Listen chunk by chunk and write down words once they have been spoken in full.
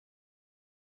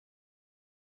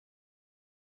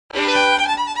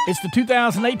It's the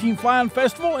 2018 Flying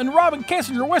Festival and Robin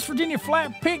Kessinger, West Virginia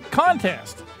Flat Pick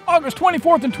Contest. August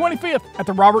 24th and 25th at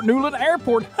the Robert Newlon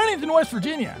Airport, Huntington, West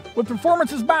Virginia. With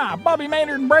performances by Bobby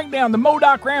Maynard and Breakdown, the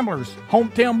Modoc Ramblers,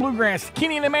 Hometown Bluegrass,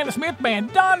 Kenny and Amanda Smith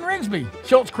Band, Don Rigsby,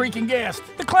 Schultz Creek and Guest,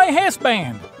 the Clay Hess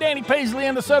Band, Danny Paisley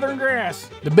and the Southern Grass,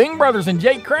 the Bing Brothers and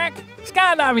Jake Crack,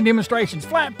 skydiving demonstrations,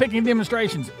 flat picking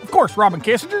demonstrations, of course Robin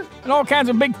Kessinger, and all kinds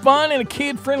of big fun in a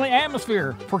kid-friendly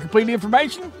atmosphere. For complete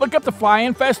information, look up the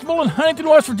Fly-In Festival in Huntington,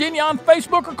 West Virginia on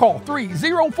Facebook or call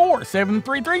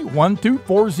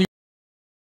 304-733-1240.